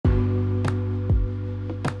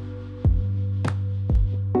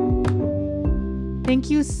Thank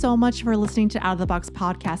you so much for listening to Out of the Box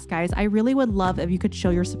podcast, guys. I really would love if you could show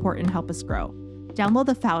your support and help us grow. Download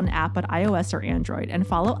the Fountain app on iOS or Android and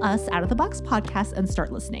follow us, Out of the Box podcast, and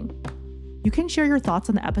start listening. You can share your thoughts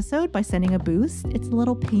on the episode by sending a boost. It's a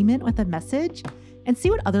little payment with a message, and see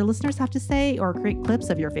what other listeners have to say, or create clips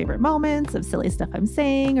of your favorite moments of silly stuff I'm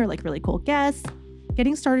saying, or like really cool guests.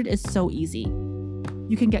 Getting started is so easy.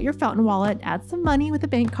 You can get your Fountain wallet, add some money with a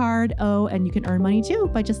bank card, and you can earn money too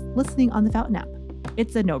by just listening on the Fountain app.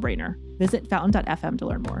 It's a no-brainer. Visit fountain.fm to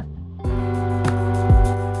learn more.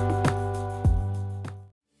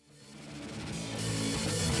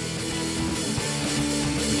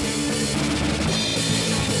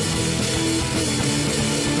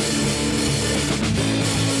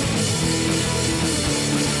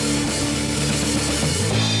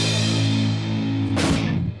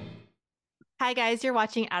 Hi, guys. You're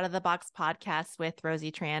watching Out of the Box podcast with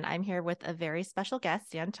Rosie Tran. I'm here with a very special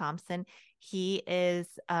guest, Dan Thompson. He is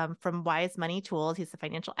from Wise Money Tools. He's a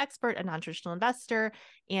financial expert, a non-traditional investor,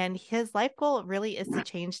 and his life goal really is to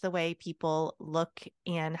change the way people look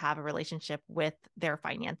and have a relationship with their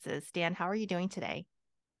finances. Dan, how are you doing today?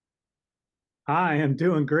 I am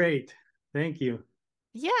doing great. Thank you.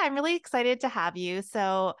 Yeah, I'm really excited to have you.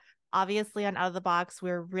 So obviously on Out of the Box,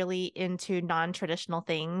 we're really into non-traditional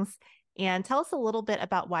things. And tell us a little bit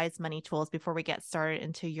about Wise Money Tools before we get started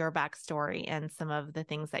into your backstory and some of the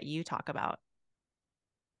things that you talk about.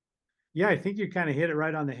 Yeah, I think you kind of hit it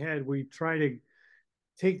right on the head. We try to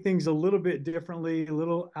take things a little bit differently, a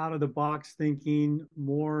little out of the box thinking,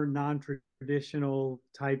 more non-traditional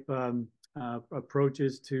type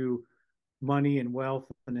approaches to money and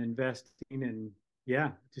wealth and investing. And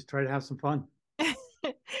yeah, just try to have some fun.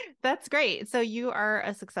 That's great. So you are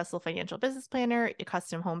a successful financial business planner, a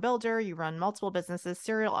custom home builder, you run multiple businesses,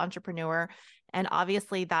 serial entrepreneur, and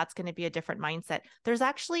obviously that's going to be a different mindset. There's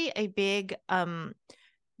actually a big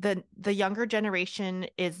the younger generation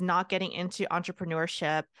is not getting into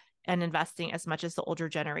entrepreneurship and investing as much as the older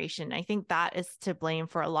generation. I think that is to blame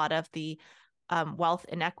for a lot of the wealth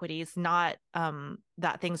inequities, not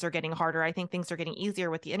that things are getting harder. I think things are getting easier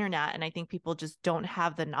with the internet, and I think people just don't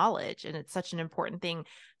have the knowledge, and it's such an important thing.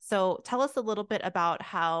 So tell us a little bit about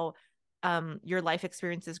how your life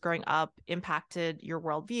experiences growing up impacted your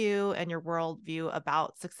worldview and your worldview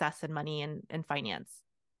about success and money and finance.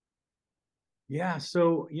 Yeah,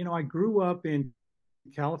 so I grew up in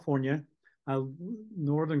California,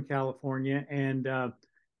 Northern California, and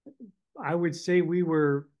I would say we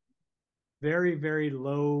were very, very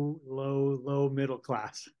low middle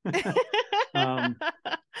class. um,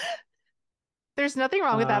 There's nothing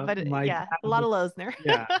wrong with that, but my yeah, a lot of lows there.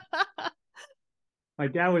 yeah, my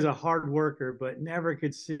dad was a hard worker, but never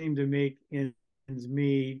could seem to make ends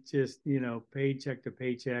meet, just paycheck to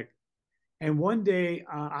paycheck. And one day,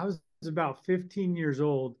 I was about 15 years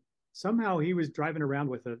old. Somehow he was driving around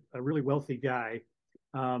with a really wealthy guy,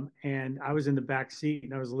 and I was in the back seat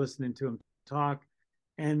and I was listening to him talk.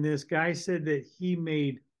 And this guy said that he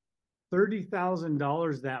made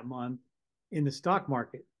 $30,000 that month in the stock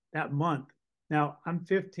market that month. Now I'm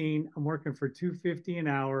 15. I'm working for $250 an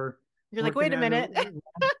hour. You're like, wait a minute.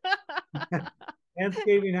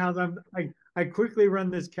 Landscaping house. I quickly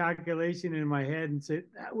run this calculation in my head and say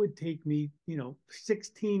that would take me,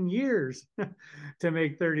 16 years to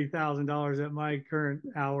make $30,000 at my current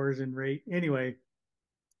hours and rate. Anyway,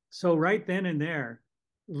 so right then and there,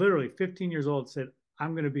 literally 15 years old, said,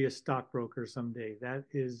 I'm going to be a stockbroker someday.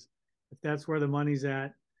 If that's where the money's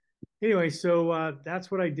at. Anyway, so that's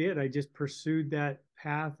what I did. I just pursued that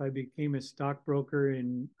path. I became a stockbroker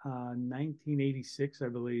in 1986, I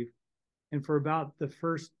believe. And for about the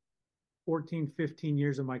first 14, 15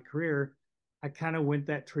 years of my career, I kind of went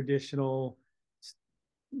that traditional,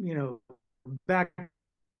 back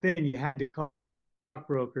then you had to call a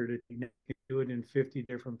broker to do it in 50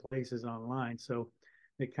 different places online. So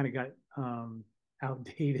it kind of got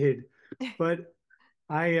outdated. But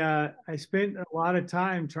I spent a lot of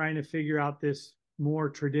time trying to figure out this more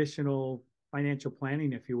traditional financial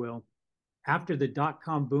planning, if you will. After the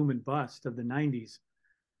dot-com boom and bust of the 90s,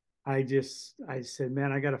 I said,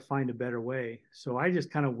 man, I got to find a better way. So I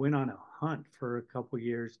just kind of went on a hunt for a couple of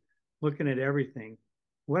years, looking at everything.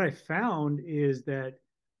 What I found is that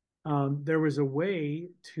there was a way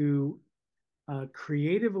to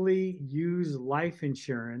creatively use life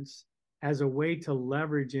insurance as a way to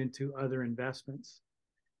leverage into other investments.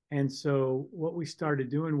 And so what we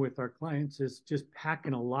started doing with our clients is just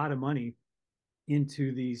packing a lot of money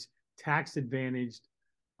into these tax advantaged,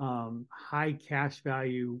 high cash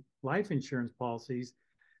value life insurance policies.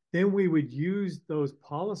 Then we would use those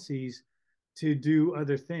policies to do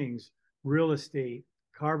other things, real estate,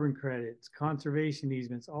 carbon credits, conservation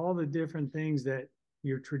easements, all the different things that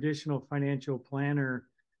your traditional financial planner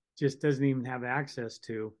just doesn't even have access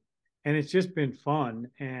to. And it's just been fun.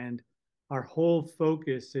 And our whole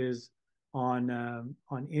focus is on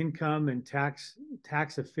income and tax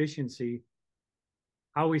efficiency.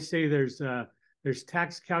 I always say there's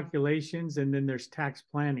tax calculations and then there's tax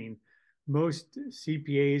planning. Most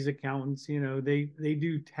CPAs, accountants, they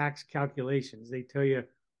do tax calculations. They tell you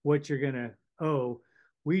what you're going to owe.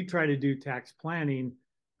 We try to do tax planning,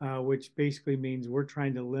 which basically means we're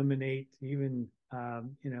trying to eliminate even,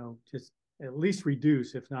 just at least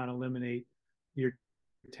reduce, if not eliminate, your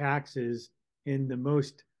taxes in the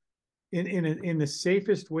most in the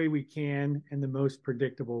safest way we can and the most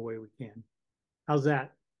predictable way we can. How's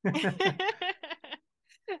that?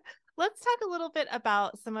 Let's talk a little bit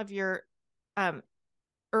about some of your um,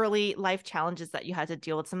 early life challenges that you had to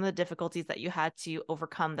deal with, some of the difficulties that you had to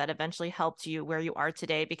overcome that eventually helped you where you are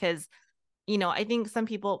today. Because, I think some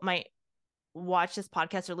people might watch this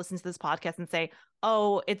podcast or listen to this podcast and say,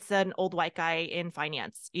 oh, it's an old white guy in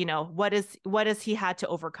finance. What is he had to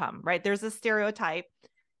overcome, right? There's a stereotype.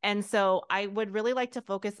 And so I would really like to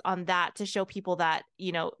focus on that to show people that,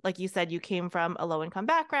 like you said, you came from a low income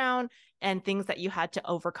background and things that you had to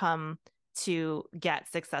overcome to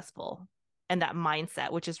get successful and that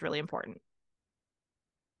mindset, which is really important.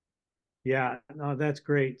 Yeah, no, that's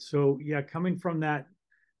great. So yeah, coming from that,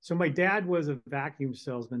 so my dad was a vacuum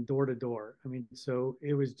salesman door to door. I mean, so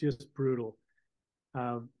it was just brutal.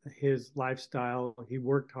 His lifestyle, he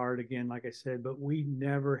worked hard again, like I said, but we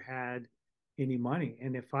never had any money.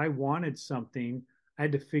 And if I wanted something, I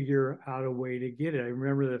had to figure out a way to get it. I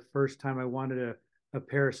remember the first time I wanted a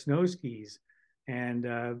pair of snow skis, and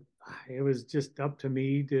it was just up to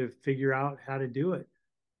me to figure out how to do it.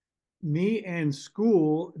 Me and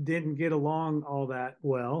school didn't get along all that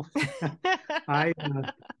well. I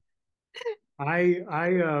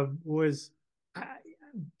I was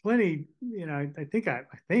plenty, I think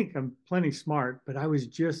I'm plenty smart, but I was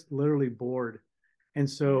just literally bored. And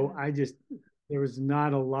so Yeah. there was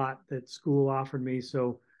not a lot that school offered me.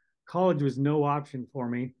 So college was no option for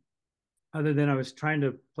me other than I was trying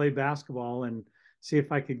to play basketball and see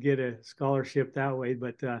if I could get a scholarship that way.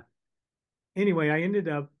 But anyway, I ended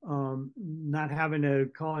up not having a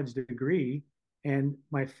college degree. And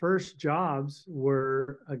my first jobs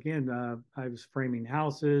were, again, I was framing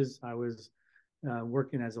houses, I was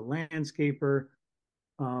working as a landscaper.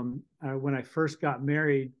 When I first got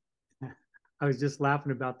married, I was just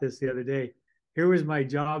laughing about this the other day. Here was my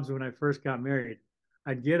jobs when I first got married.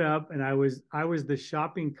 I'd get up and I was the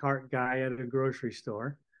shopping cart guy at a grocery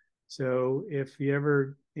store. So if you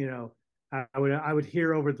ever, I would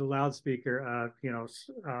hear over the loudspeaker,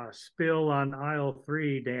 spill on aisle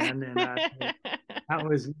 3, Dan, and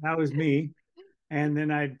that was me. And then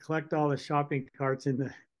I'd collect all the shopping carts in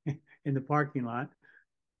the in the parking lot.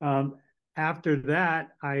 Um, After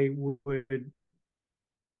that, I would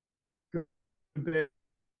go to bed.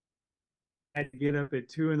 I'd get up at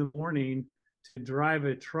 2 in the morning to drive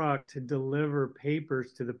a truck to deliver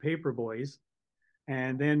papers to the paper boys.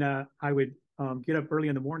 And then I would get up early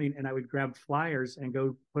in the morning and I would grab flyers and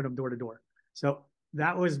go put them door to door. So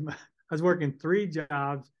I was working 3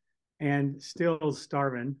 jobs and still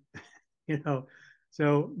starving, you know.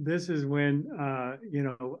 So this is when,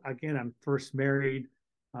 again, I'm first married.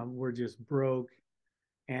 We're just broke.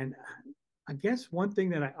 And I guess one thing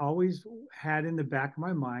that I always had in the back of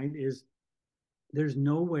my mind is there's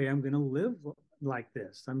no way I'm going to live like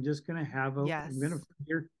this. I'm going to Yes.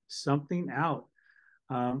 figure something out.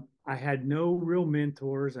 I had no real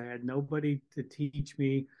mentors. I had nobody to teach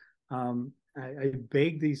me. I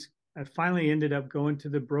begged I finally ended up going to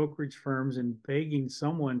the brokerage firms and begging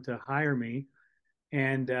someone to hire me.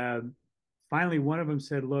 And finally, one of them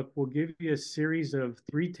said, look, we'll give you a series of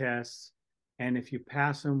 3 tests. And if you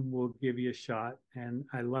pass them, we'll give you a shot. And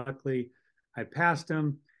I passed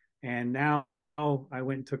them. And now I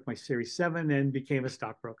went and took my Series 7 and became a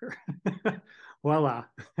stockbroker. Voila.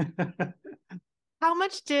 How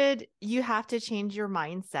much did you have to change your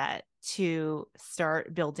mindset to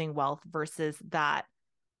start building wealth versus that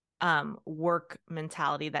work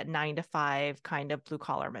mentality, that 9 to 5 kind of blue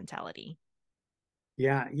collar mentality?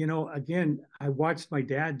 Yeah, again, I watched my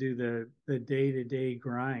dad do the day-to-day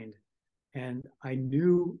grind, and I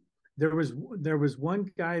knew there was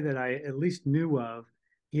one guy that I at least knew of.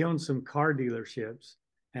 He owned some car dealerships,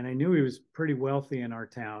 and I knew he was pretty wealthy in our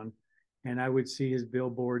town. And I would see his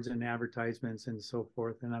billboards and advertisements and so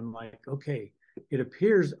forth, and I'm like, okay, it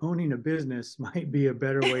appears owning a business might be a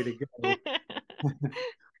better way to go.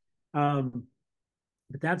 Um,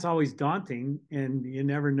 but that's always daunting, and you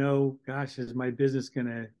never know, gosh, is my business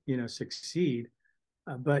going to, succeed?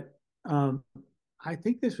 But I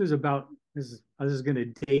think this was about this is going to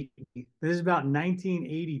date me. This is about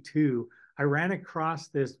 1982. I ran across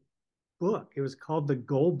this book. It was called The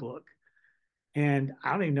Goal Book, and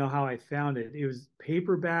I don't even know how I found it. It was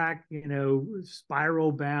paperback,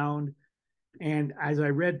 spiral bound. And as I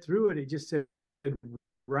read through it, it just said,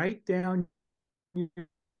 write down if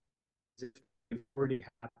it already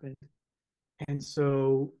happened. And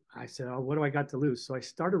so I said, oh, what do I got to lose? So I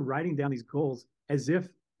started writing down these goals as if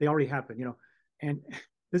they already happened. And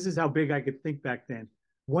this is how big I could think back then.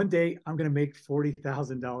 One day I'm going to make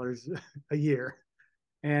 $40,000 a year.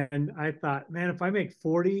 And I thought, man, if I make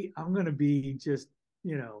 40, I'm going to be just,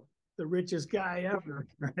 the richest guy ever.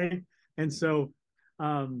 Right. And so,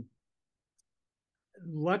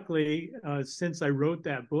 luckily, since I wrote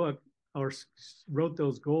that book or wrote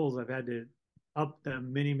those goals, I've had to up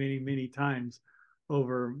them many, many, many times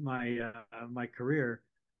over my career.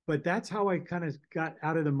 But that's how I kind of got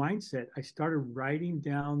out of the mindset. I started writing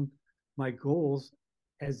down my goals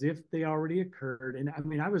as if they already occurred. And I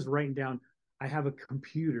mean, I was writing down, I have a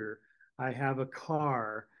computer, I have a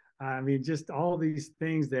car. I mean, just all these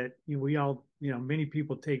things that we all, many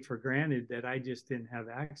people take for granted that I just didn't have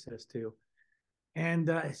access to. And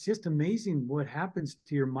it's just amazing what happens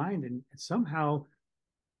to your mind. And somehow,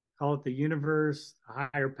 call it the universe, a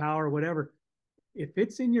higher power, whatever. If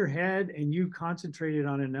it's in your head and you concentrate it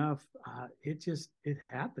on enough, it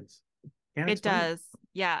happens. Can't It explain it. does.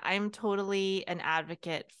 Yeah, I'm totally an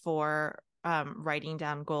advocate for writing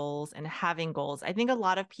down goals and having goals. I think a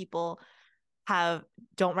lot of people have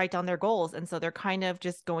don't write down their goals, and so they're kind of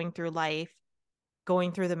just going through life,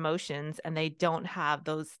 going through the motions, and they don't have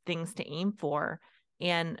those things to aim for.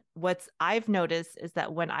 And what's I've noticed is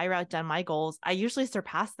that when I write down my goals, I usually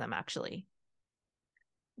surpass them actually.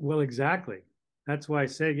 Well, exactly. That's why I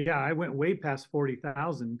say, yeah, I went way past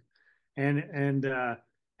 40,000, and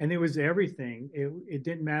it was everything. It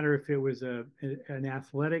didn't matter if it was an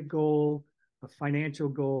athletic goal, a financial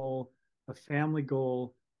goal, a family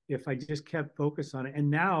goal. If I just kept focus on it, and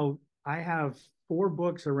now I have 4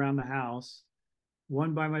 books around the house,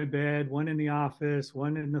 one by my bed, one in the office,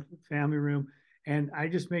 one in the family room, and I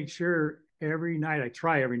just make sure every night. I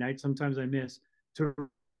try every night. Sometimes I miss to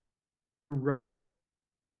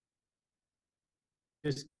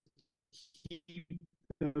just keep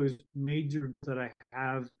those major that I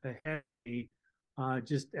have ahead of me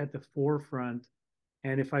just at the forefront.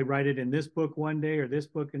 And if I write it in this book one day or this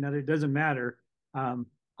book another, it doesn't matter.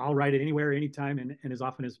 I'll write it anywhere, anytime, and as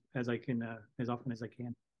often as I can, as often as I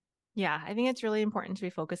can. Yeah, I think it's really important to be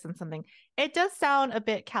focused on something. It does sound a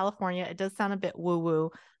bit California, it does sound a bit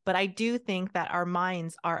woo-woo, but I do think that our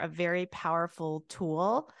minds are a very powerful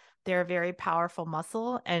tool. They're a very powerful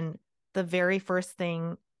muscle. And the very first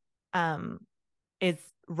thing um, is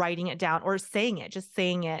writing it down or saying it, just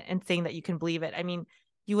saying it and saying that you can believe it. I mean,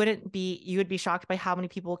 you would be shocked by how many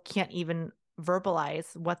people can't even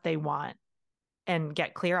verbalize what they want and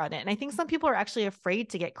get clear on it. And I think some people are actually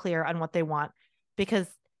afraid to get clear on what they want because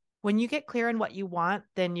when you get clear on what you want,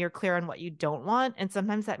 then you're clear on what you don't want. And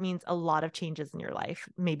sometimes that means a lot of changes in your life.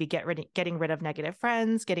 Maybe getting rid of negative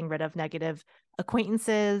friends, getting rid of negative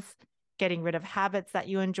acquaintances, getting rid of habits that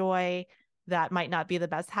you enjoy that might not be the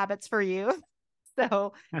best habits for you.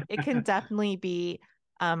 So it can definitely be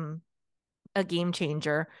um, a game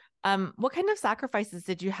changer. What kind of sacrifices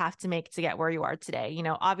did you have to make to get where you are today?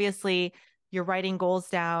 Obviously you're writing goals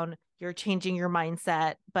down, you're changing your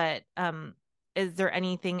mindset, but is there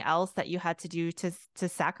anything else that you had to do to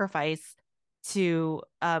sacrifice to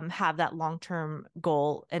have that long-term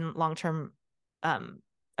goal and long-term um,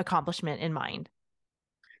 accomplishment in mind?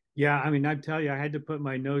 Yeah, I mean, I tell you, I had to put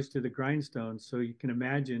my nose to the grindstone. So you can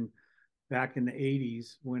imagine back in the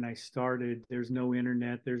 80s when I started, there's no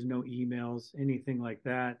internet, there's no emails, anything like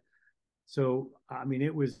that. So I mean,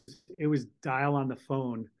 it was dial on the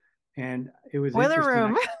phone, and it was Boiler interesting.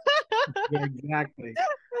 room. Yeah, exactly.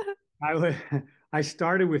 I was I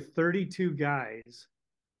started with 32 guys.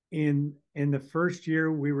 In the first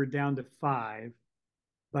year, we were down to 5.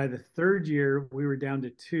 By the third year, we were down to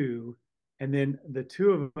 2, and then the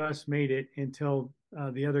 2 of us made it until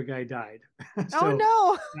the other guy died. Oh So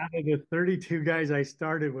no. out of the 32 guys I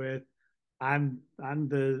started with, I'm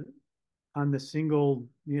the single,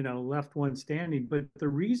 left one standing. But the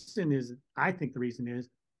reason is, I think the reason is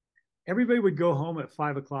everybody would go home at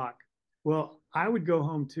 5 o'clock. Well, I would go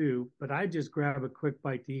home too, but I'd just grab a quick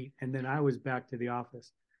bite to eat, and then I was back to the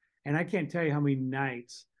office. And I can't tell you how many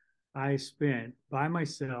nights I spent by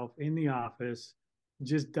myself in the office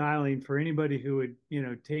just dialing for anybody who would,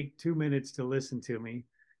 take 2 minutes to listen to me.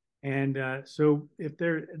 And so if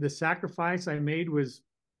the sacrifice I made was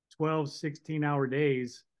 12, 16-hour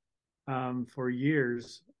days for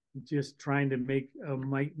years, just trying to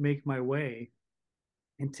make my way.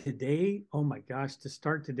 And today, oh my gosh, to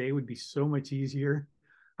start today would be so much easier.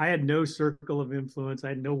 I had no circle of influence. I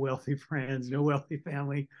had no wealthy friends, no wealthy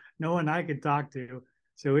family, no one I could talk to.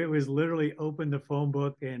 So it was literally open the phone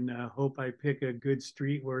book and hope I pick a good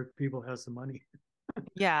street where people have some money.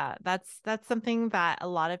 Yeah, that's something that a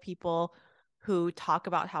lot of people who talk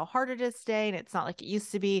about how hard it is today and it's not like it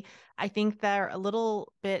used to be, I think they're a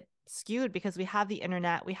little bit skewed because we have the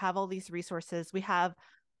internet, we have all these resources, we have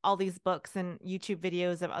all these books and YouTube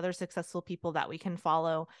videos of other successful people that we can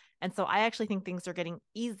follow. And so I actually think things are getting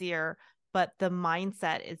easier, but the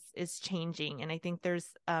mindset is changing. And I think there's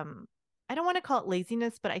I don't want to call it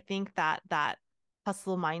laziness, but I think that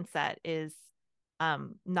hustle mindset is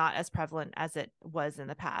not as prevalent as it was in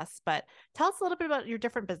the past. But tell us a little bit about your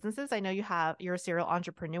different businesses. I know you're a serial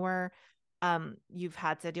entrepreneur. You've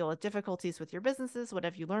had to deal with difficulties with your businesses. What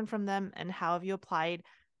have you learned from them, and how have you applied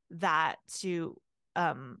that to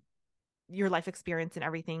your life experience and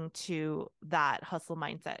everything to that hustle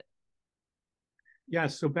mindset? Yeah,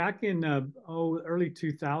 so back in early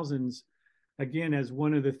 2000s, again, as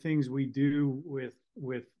one of the things we do with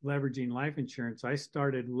leveraging life insurance, I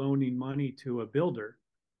started loaning money to a builder,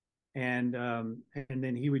 and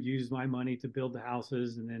then he would use my money to build the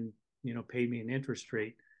houses, and then pay me an interest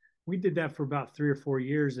rate. We did that for about 3 or 4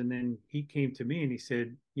 years, and then he came to me and he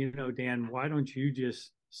said, Dan, why don't you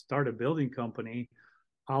just start a building company?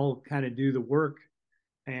 I'll kind of do the work,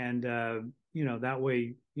 and that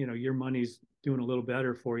way your money's doing a little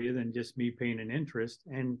better for you than just me paying an interest.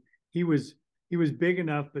 And he was he was big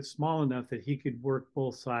enough but small enough that he could work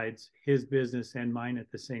both sides, his business and mine, at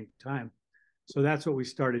the same time. So that's what we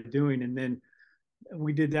started doing. And then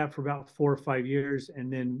we did that for about 4 or 5 years,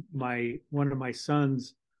 and then my one of my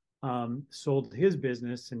sons sold his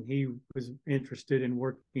business, and he was interested in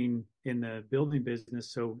working in the building business,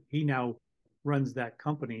 so he now runs that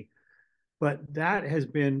company. But that has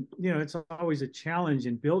been, it's always a challenge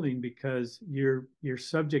in building because you're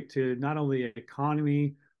subject to not only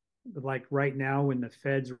economy, like right now when the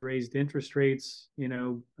Feds raised interest rates,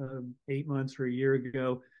 8 months or a year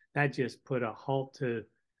ago, that just put a halt to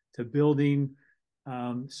building.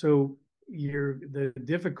 So the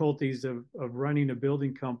difficulties of running a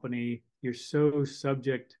building company, you're so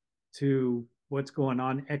subject to what's going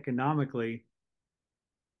on economically.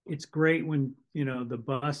 It's great when the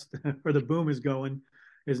bust or the boom is going.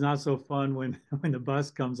 It's not so fun when when the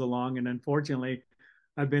bust comes along. And unfortunately,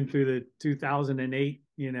 I've been through the 2008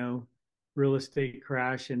 real estate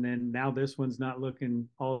crash, and then now this one's not looking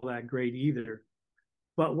all that great either.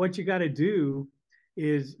 But what you got to do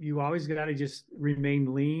is you always got to just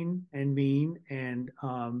remain lean and mean and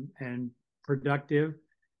productive,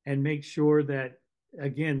 and make sure that,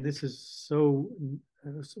 again, this is so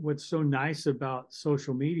what's so nice about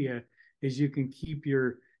social media is you can keep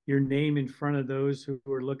your name in front of those who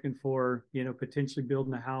are looking for potentially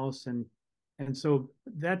building a house. And so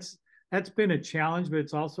that's been a challenge, but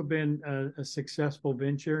it's also been a successful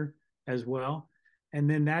venture as well. And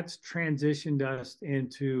then that's transitioned us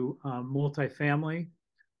into multifamily,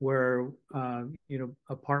 where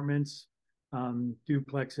apartments,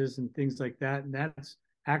 duplexes, and things like that. And that's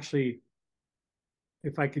actually,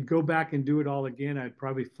 if I could go back and do it all again, I'd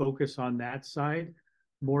probably focus on that side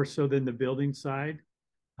more so than the building side.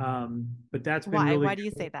 But that's been Why? really Why do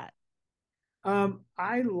you say cool. that?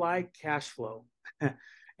 I like cash flow.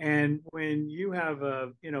 And when you have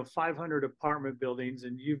 500 apartment buildings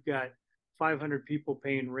and you've got 500 people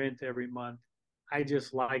paying rent every month, I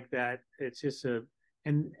just like that. It's just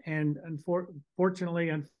and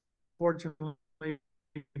unfortunately,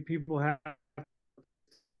 people have to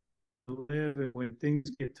live, and when things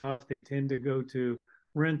get tough, they tend to go to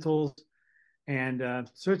rentals. And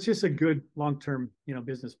so it's just a good long-term,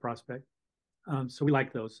 business prospect. So we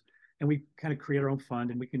like those, and we kind of create our own fund,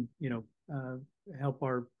 and we can, help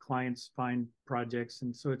our clients find projects.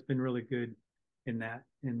 And so it's been really good in that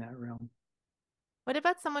realm. What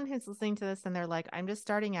about someone who's listening to this and they're like, I'm just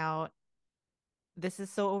starting out. This is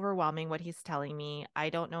so overwhelming what he's telling me. I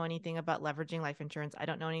don't know anything about leveraging life insurance. I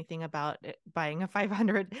don't know anything about buying a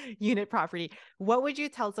 500 unit property. What would you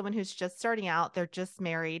tell someone who's just starting out? They're just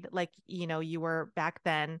married, like, you were back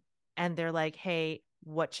then, and they're like, hey,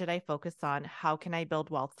 what should I focus on? How can I build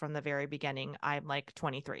wealth from the very beginning? I'm like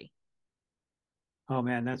 23. Oh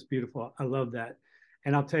man, that's beautiful. I love that.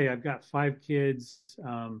 And I'll tell you, I've got 5 kids.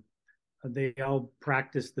 They all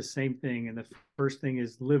practice the same thing. And the first thing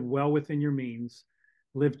is live well within your means.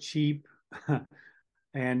 live cheap,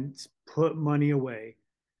 and put money away.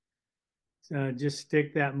 Just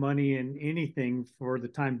stick that money in anything for the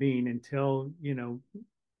time being until,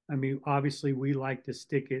 I mean, obviously we like to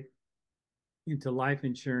stick it into life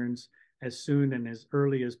insurance as soon and as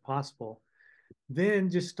early as possible. Then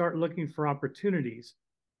just start looking for opportunities.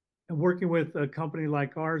 And working with a company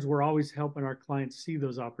like ours, we're always helping our clients see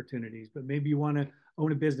those opportunities. But maybe you want to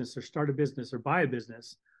own a business or start a business or buy a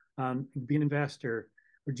business, be an investor,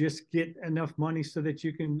 or just get enough money so that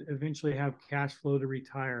you can eventually have cash flow to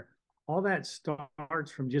retire. All that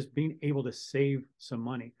starts from just being able to save some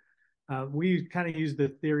money. We kind of use the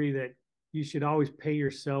theory that you should always pay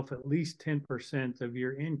yourself at least 10% of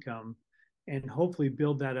your income and hopefully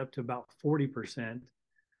build that up to about 40%.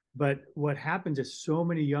 But what happens is so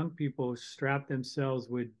many young people strap themselves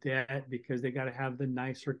with debt because they got to have the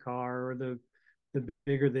nicer car or the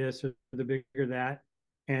bigger this or the bigger that.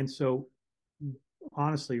 And so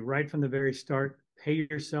honestly, right from the very start, pay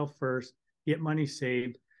yourself first, get money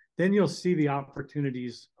saved, then you'll see the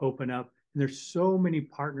opportunities open up. And there's so many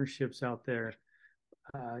partnerships out there,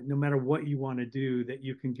 no matter what you want to do, that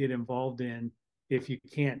you can get involved in if you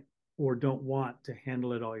can't or don't want to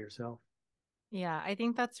handle it all yourself. Yeah, I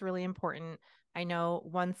think that's really important. I know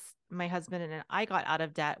once my husband and I got out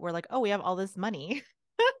of debt, we're like, oh, we have all this money.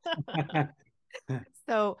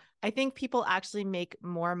 So I think people actually make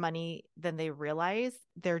more money than they realize.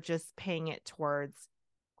 They're just paying it towards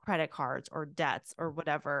credit cards or debts or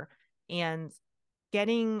whatever. And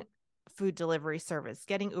getting food delivery service,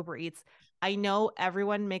 getting Uber Eats. I know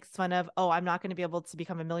everyone makes fun of, oh, I'm not going to be able to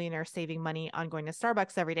become a millionaire saving money on going to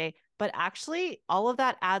Starbucks every day. But actually, all of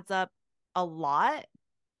that adds up a lot.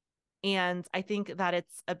 And I think that I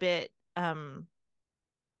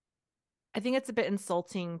think it's a bit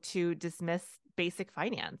insulting to dismiss basic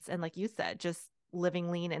finance. And like you said, just living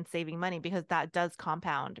lean and saving money, because that does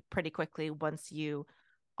compound pretty quickly once you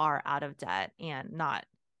are out of debt and not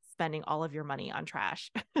spending all of your money on trash.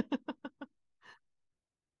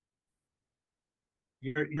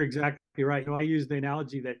 You're exactly right. I use the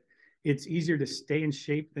analogy that it's easier to stay in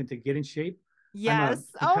shape than to get in shape. Yes.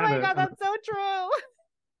 I'm Oh kind my of God, that's so true.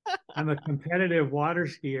 I'm a competitive water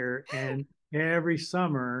skier, and every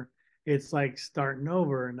summer it's like starting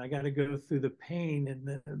over, and I got to go through the pain and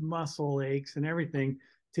the muscle aches and everything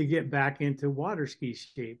to get back into water ski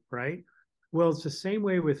shape, right? Well, it's the same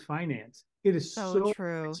way with finance. It is So so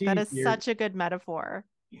true. much That is easier, such a good metaphor.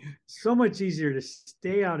 so much easier to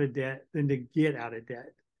stay out of debt than to get out of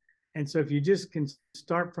debt. And so if you just can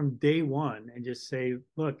start from day one and just say,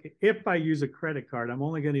 look, if I use a credit card, I'm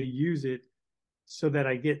only going to use it so that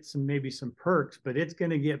I get maybe some perks, but it's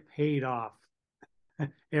going to get paid off.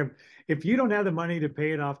 if if you don't have the money to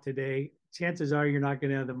pay it off today, chances are you're not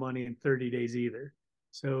going to have the money in 30 days either.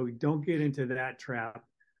 So don't get into that trap.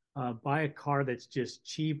 Buy a car that's just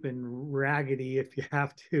cheap and raggedy if you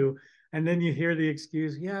have to. And then you hear the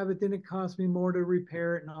excuse, yeah, but then it costs me more to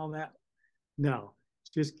repair it and all that. No,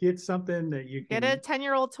 just get something that you Get a can.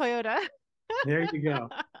 10-year-old Toyota. There you go.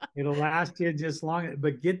 It'll last you just long,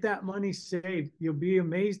 but get that money saved. You'll be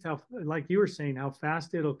amazed how, like you were saying, how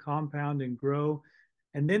fast it'll compound and grow.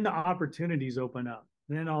 And then the opportunities open up.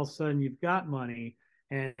 And then all of a sudden you've got money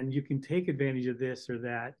and you can take advantage of this or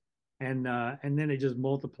that. And then it just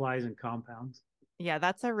multiplies and compounds. Yeah,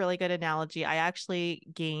 that's a really good analogy. I actually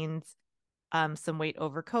gained some weight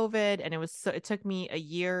over COVID, and it took me a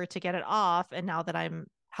year to get it off. And now that I'm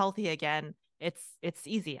healthy again, it's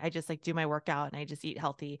easy. I just like do my workout and I just eat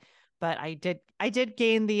healthy. But I did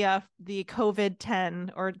gain the COVID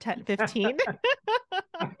 10 or 10 15.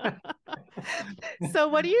 So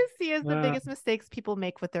what do you see as the uh, biggest mistakes people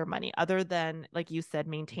make with their money, other than, like you said,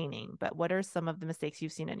 maintaining? But what are some of the mistakes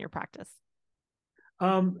you've seen in your practice? I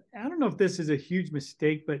don't know if this is a huge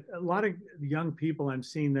mistake, but a lot of young people I'm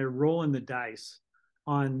seeing, they're rolling the dice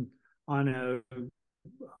on on a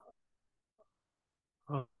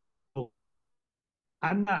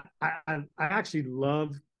I'm not. I actually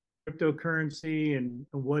love cryptocurrency and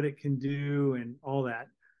what it can do and all that.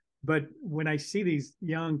 But when I see these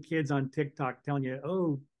young kids on TikTok telling you,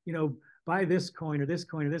 oh, buy this coin or this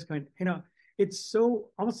coin or this coin, it's so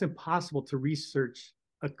almost impossible to research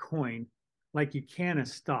a coin like you can a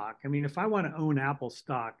stock. I mean, if I want to own Apple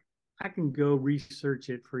stock, I can go research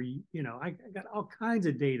it for, I got all kinds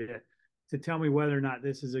of data to tell me whether or not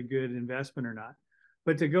this is a good investment or not.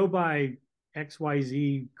 But to go buy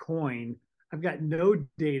XYZ coin, I've got no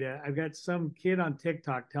data. I've got some kid on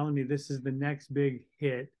TikTok telling me this is the next big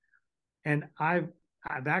hit. And I've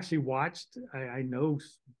actually watched, I know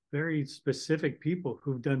very specific people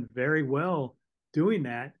who've done very well doing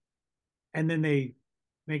that. And then they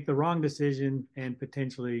make the wrong decision and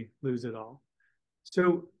potentially lose it all.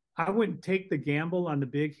 So I wouldn't take the gamble on the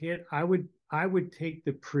big hit. I would take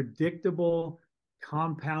the predictable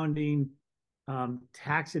compounding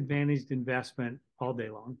tax advantaged investment all day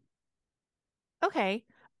long. Okay.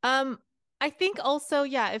 Um, I think also,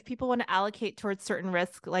 yeah, if people want to allocate towards certain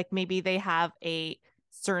risk, like maybe they have a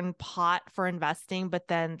certain pot for investing, but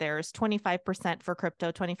then there's 25% for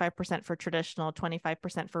crypto, 25% for traditional,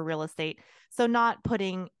 25% for real estate. So not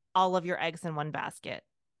putting all of your eggs in one basket.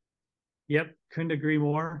 Yep, couldn't agree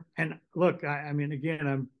more. And look, I mean,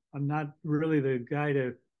 again, I'm not really the guy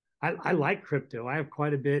to. I like crypto. I have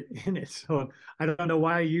quite a bit in it, so I don't know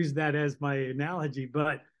why I use that as my analogy.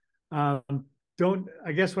 But don't.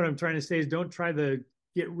 I guess what I'm trying to say is don't try the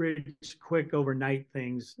get rich quick overnight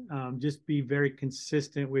things. Just be very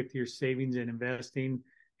consistent with your savings and investing,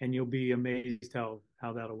 and you'll be amazed how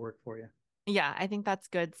that'll work for you. Yeah, I think that's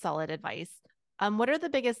good, solid advice. What are the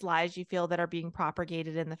biggest lies you feel that are being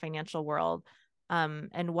propagated in the financial world?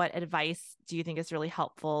 And what advice do you think is really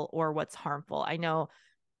helpful or what's harmful? I know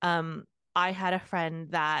um, I had a friend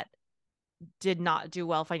that did not do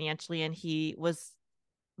well financially, and he was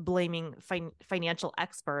blaming financial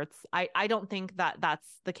experts. I don't think that that's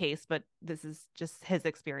the case, but this is just his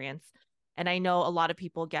experience. And I know a lot of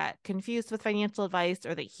people get confused with financial advice,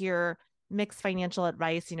 or they hear mixed financial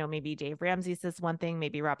advice. Maybe Dave Ramsey says one thing,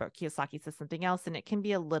 maybe Robert Kiyosaki says something else, and it can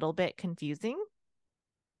be a little bit confusing.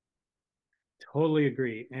 Totally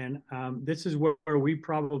agree. And this is where we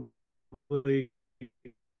probably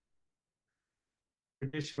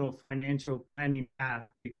traditional financial planning path.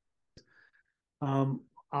 Um,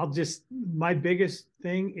 my biggest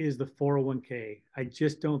thing is the 401k. I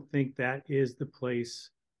just don't think that is the place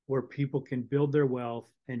where people can build their wealth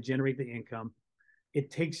and generate the income. It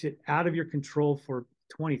takes it out of your control for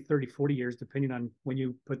 20, 30, 40 years, depending on when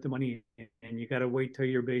you put the money in. And you got to wait till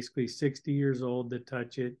you're basically 60 years old to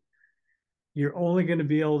touch it. You're only going to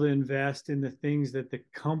be able to invest in the things that the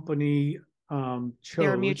company Their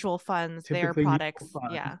chose, mutual funds, their typically mutual products.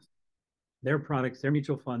 funds, Yeah. their products, their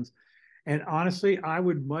mutual funds. And honestly, I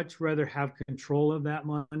would much rather have control of that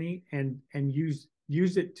money and use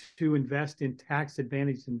it to invest in tax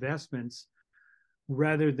advantaged investments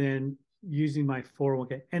rather than using my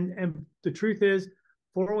 401k. And the truth is,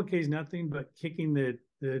 401k is nothing but kicking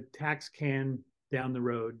the tax can down the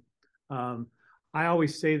road. Um, I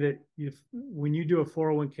always say that when you do a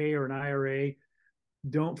 401k or an IRA,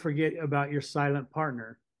 don't forget about your silent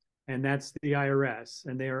partner, and that's the IRS.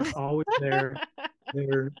 And they are always there.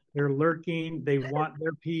 They're lurking. They want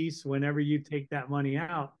their piece whenever you take that money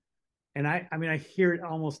out. And I mean, I hear it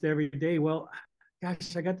almost every day. Well,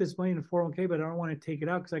 gosh, I got this money in a 401k, but I don't want to take it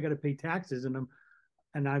out because I got to pay taxes. And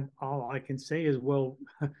all I can say is, well,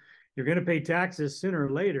 you're going to pay taxes sooner or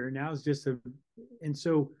later. Now it's just and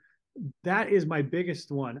so that is my biggest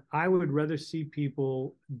one. I would rather see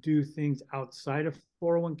people do things outside of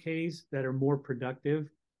 401ks that are more productive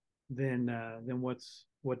than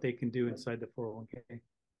what they can do inside the 401k.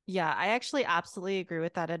 Yeah, I actually absolutely agree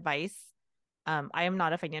with that advice. I am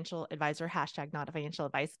not a financial advisor, hashtag not a financial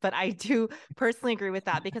advice, but I do personally agree with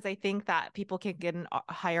that because I think that people can get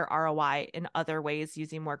a higher ROI in other ways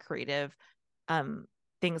using more creative um,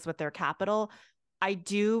 things with their capital. I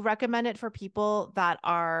do recommend it for people that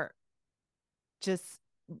are just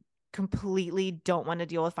completely don't want to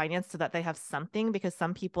deal with finance so that they have something, because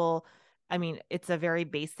some people, I mean, it's a very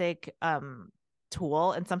basic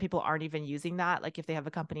tool and some people aren't even using that, like if they have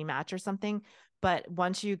a company match or something. But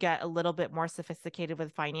once you get a little bit more sophisticated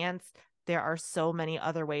with finance, there are so many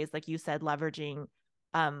other ways, like you said, leveraging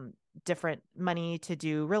um different money to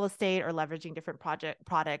do real estate or leveraging different project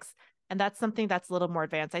products. And that's something that's a little more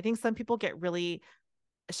advanced. I think some people get really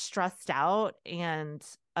stressed out and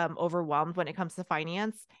overwhelmed when it comes to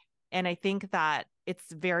finance. And I think that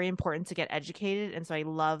it's very important to get educated. And so I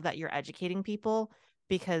love that you're educating people,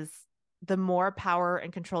 because the more power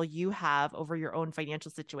and control you have over your own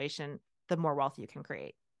financial situation, the more wealth you can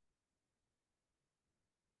create.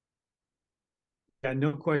 Yeah,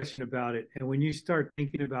 no question about it. And when you start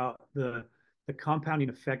thinking about the compounding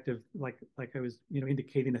effect of like I was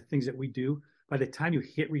indicating the things that we do, by the time you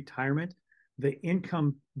hit retirement, the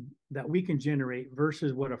income that we can generate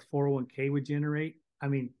versus what a 401k would generate. I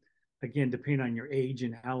mean, again, depending on your age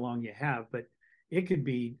and how long you have, but it could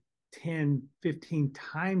be 10, 15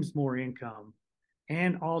 times more income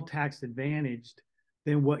and all tax advantaged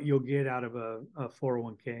than what you'll get out of a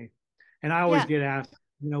 401k. And I always Yeah. get asked,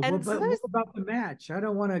 And what sometimes, about the match? I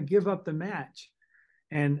don't want to give up the match.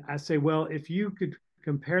 And I say, well, if you could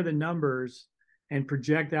compare the numbers and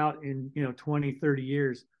project out in 20, 30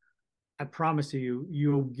 years, I promise you,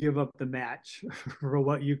 you'll give up the match for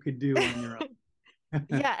what you could do on your own.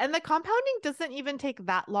 Yeah, and the compounding doesn't even take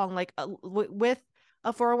that long. Like with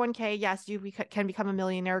a 401k, yes, can become a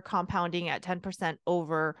millionaire compounding at 10%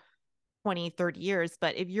 over 20, 30 years.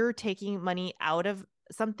 But if you're taking money out of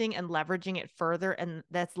something and leveraging it further, and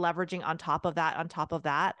that's leveraging on top of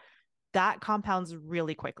that, that compounds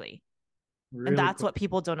really quickly. And Really that's quick. what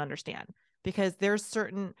people don't understand because there's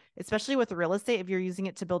certain, especially with real estate, if you're using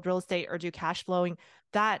it to build real estate or do cash flowing,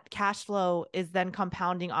 that cash flow is then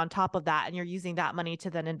compounding on top of that. And you're using that money to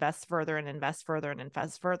then invest further and invest further and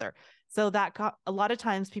invest further. So that a lot of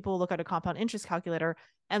times people look at a compound interest calculator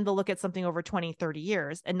and they'll look at something over 20, 30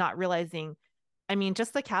 years and not realizing, I mean,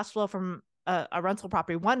 just the cash flow from a rental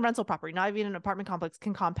property, one rental property, not even an apartment complex,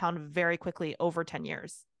 can compound very quickly over 10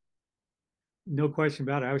 years. No question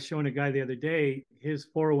about it. I was showing a guy the other day, his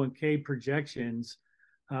 401k projections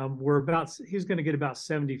were about, he was going to get about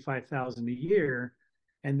 75,000 a year.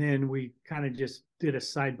 And then we kind of just did a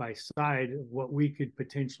side by side of what we could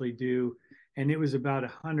potentially do. And it was about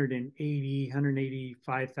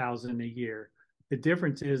 185,000 a year. The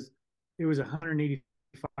difference is it was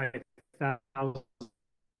 185,000.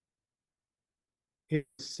 It's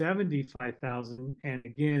 75,000. And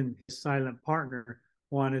again, his silent partner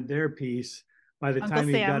wanted their piece. By the Uncle time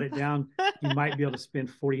he got Sam. it down, he might be able to spend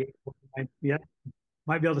 48, 49, yeah,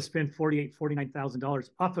 might be able to spend 48, $49,000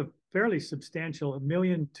 off a fairly substantial,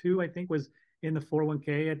 $1,200,000, I think was in the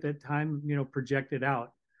 401k at that time, projected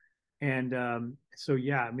out. And so,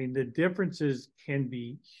 yeah, I mean, the differences can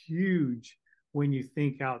be huge when you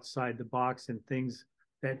think outside the box and things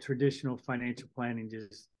that traditional financial planning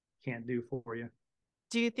just can't do for you.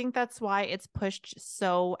 Do you think that's why it's pushed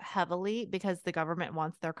so heavily because the government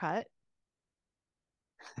wants their cut?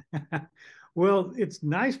 Well, it's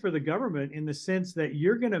nice for the government in the sense that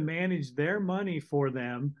you're going to manage their money for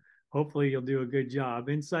them. Hopefully, you'll do a good job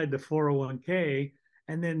inside the 401k,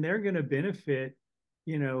 and then they're going to benefit,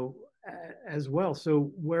 you know, as well.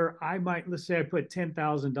 So, where I might, let's say I put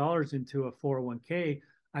 $10,000 into a 401k,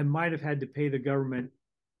 I might have had to pay the government,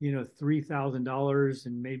 $3,000,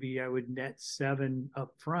 and maybe I would net seven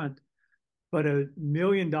up front. But $1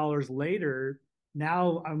 million later,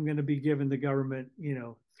 now I'm going to be giving the government,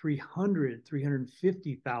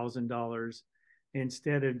 $350,000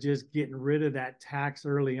 instead of just getting rid of that tax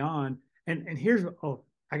early on. And here's,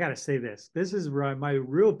 I got to say this. This is my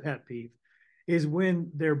real pet peeve is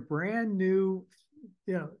when they're brand new,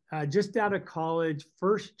 just out of college,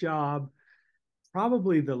 first job,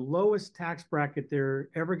 probably the lowest tax bracket they're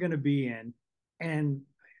ever going to be in. And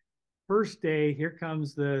first day, here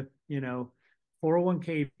comes the,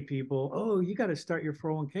 401k people. Oh, you got to start your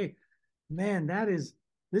 401k. Man,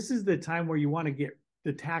 this is the time where you want to get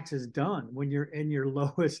the taxes done when you're in your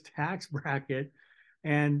lowest tax bracket.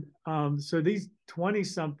 And so these 20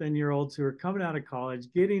 something year olds who are coming out of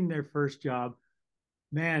college, getting their first job,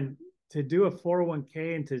 man, to do a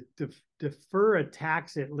 401k and to defer a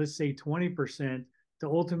tax at, let's say, 20% to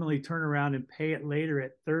ultimately turn around and pay it later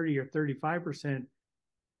at 30 or 35%,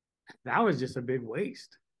 that was just a big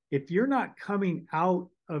waste. If you're not coming out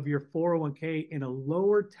of your 401k in a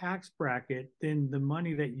lower tax bracket than the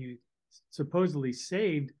money that you supposedly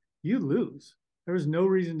saved, you lose. There was no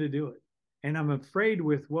reason to do it. And I'm afraid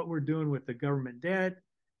with what we're doing with the government debt,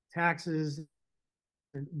 taxes,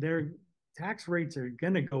 their tax rates are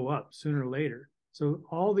going to go up sooner or later. So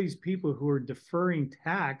all these people who are deferring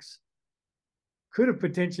tax could have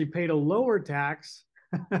potentially paid a lower tax,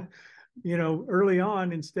 early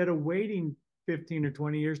on instead of waiting 15 or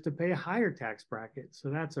 20 years to pay a higher tax bracket.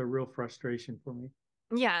 So that's a real frustration for me.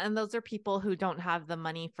 Yeah. And those are people who don't have the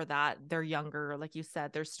money for that. They're younger. Like you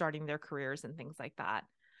said, they're starting their careers and things like that.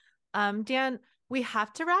 Dan, we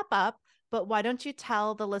have to wrap up, but why don't you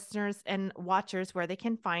tell the listeners and watchers where they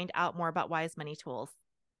can find out more about Wise Money Tools?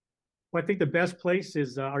 Well, I think the best place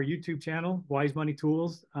is our YouTube channel, Wise Money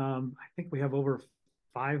Tools. I think we have over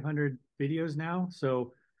 500 videos now,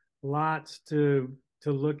 so lots to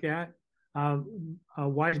look at.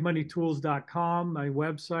 wisemoneytools.com, my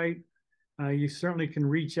website. You certainly can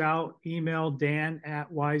reach out, email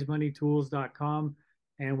dan@wisemoneytools.com,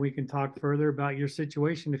 and we can talk further about your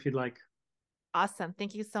situation if you'd like. Awesome.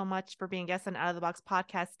 Thank you so much for being a guest on Out of the Box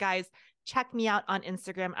podcast. Guys, check me out on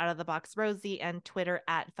Instagram, Out of the Box Rosie, and Twitter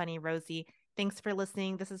 @FunnyRosie. Thanks for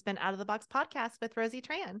listening. This has been Out of the Box podcast with Rosie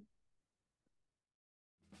Tran.